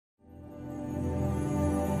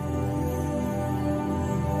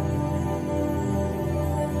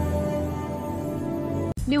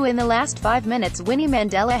New in the last 5 minutes, Winnie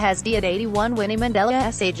Mandela has died at 81. Winnie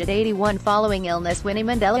Mandela's age at 81 following illness. Winnie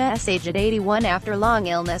Mandela's age at 81 after long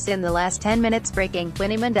illness in the last 10 minutes. Breaking.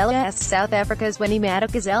 Winnie Mandela South Africa's Winnie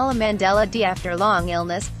Madikizela-Mandela died after long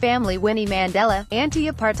illness. Family. Winnie Mandela,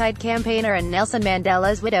 anti-apartheid campaigner and Nelson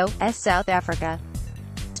Mandela's widow, South Africa.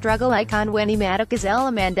 Struggle icon Winnie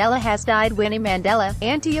Madikizela-Mandela has died. Winnie Mandela,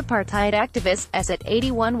 anti-apartheid activist, at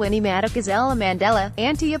 81. Winnie Madikizela-Mandela,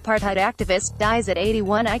 anti-apartheid activist, dies at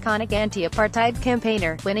 81. Iconic anti-apartheid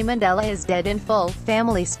campaigner, Winnie Mandela is dead in full.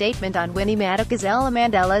 Family statement on Winnie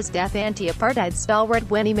Madikizela-Mandela's death. Anti-apartheid stalwart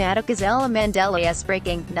Winnie Madikizela-Mandela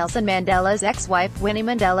breaking. Nelson Mandela's ex-wife Winnie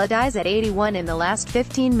Mandela dies at 81 in the last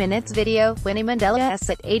 15 minutes video. Winnie Mandela at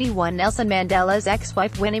 81. Nelson Mandela's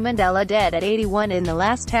ex-wife Winnie Mandela dead at 81 in the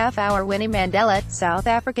last half hour. Winnie Mandela, South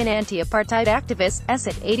African anti-apartheid activist,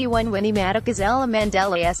 at 81. Winnie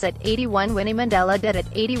Madikizela-Mandela at 81. Winnie Mandela dead at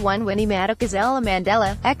 81. Winnie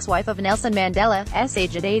Madikizela-Mandela, ex-wife of Nelson Mandela,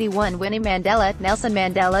 age at 81. Winnie Mandela, Nelson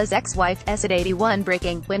Mandela's ex-wife, at 81.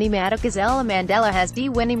 Breaking. Winnie Madikizela-Mandela has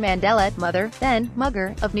died. Winnie Mandela, mother, then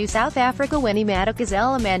mugger, of New South Africa. Winnie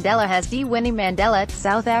Madikizela-Mandela has died. Winnie Mandela,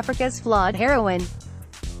 South Africa's flawed heroine.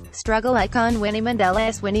 Struggle icon Winnie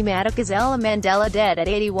Mandela. Winnie Madikizela-Mandela dead at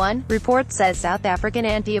 81. Report says South African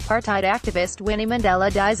anti-apartheid activist Winnie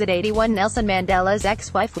Mandela dies at 81. Nelson Mandela's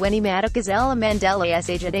ex-wife Winnie Madikizela-Mandela's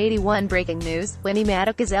age at 81. Breaking news. Winnie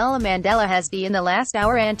Madikizela-Mandela has died in the last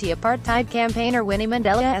hour. Anti-apartheid campaigner Winnie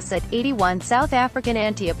Mandela at 81. South African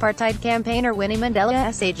anti-apartheid campaigner Winnie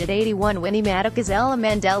Mandela's age at 81. Winnie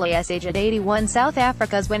Madikizela-Mandela's age at 81. South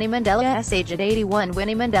Africa's Winnie Mandela's age at 81.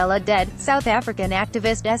 Winnie Mandela dead. South African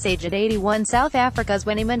activist age at 81. South Africa's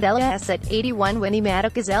Winnie Mandela at 81. Winnie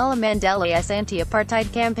Madikizela-Mandela's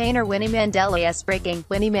anti-apartheid campaigner Winnie Mandela breaking.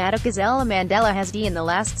 Winnie Madikizela-Mandela has died in the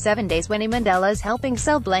last 7 days. Winnie Mandela's helping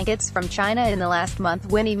sell blankets from China in the last month.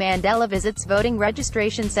 Winnie Mandela visits voting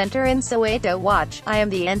registration center in Soweto. Watch. I am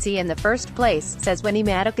the NC in the first place, says Winnie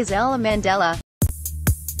Madikizela-Mandela.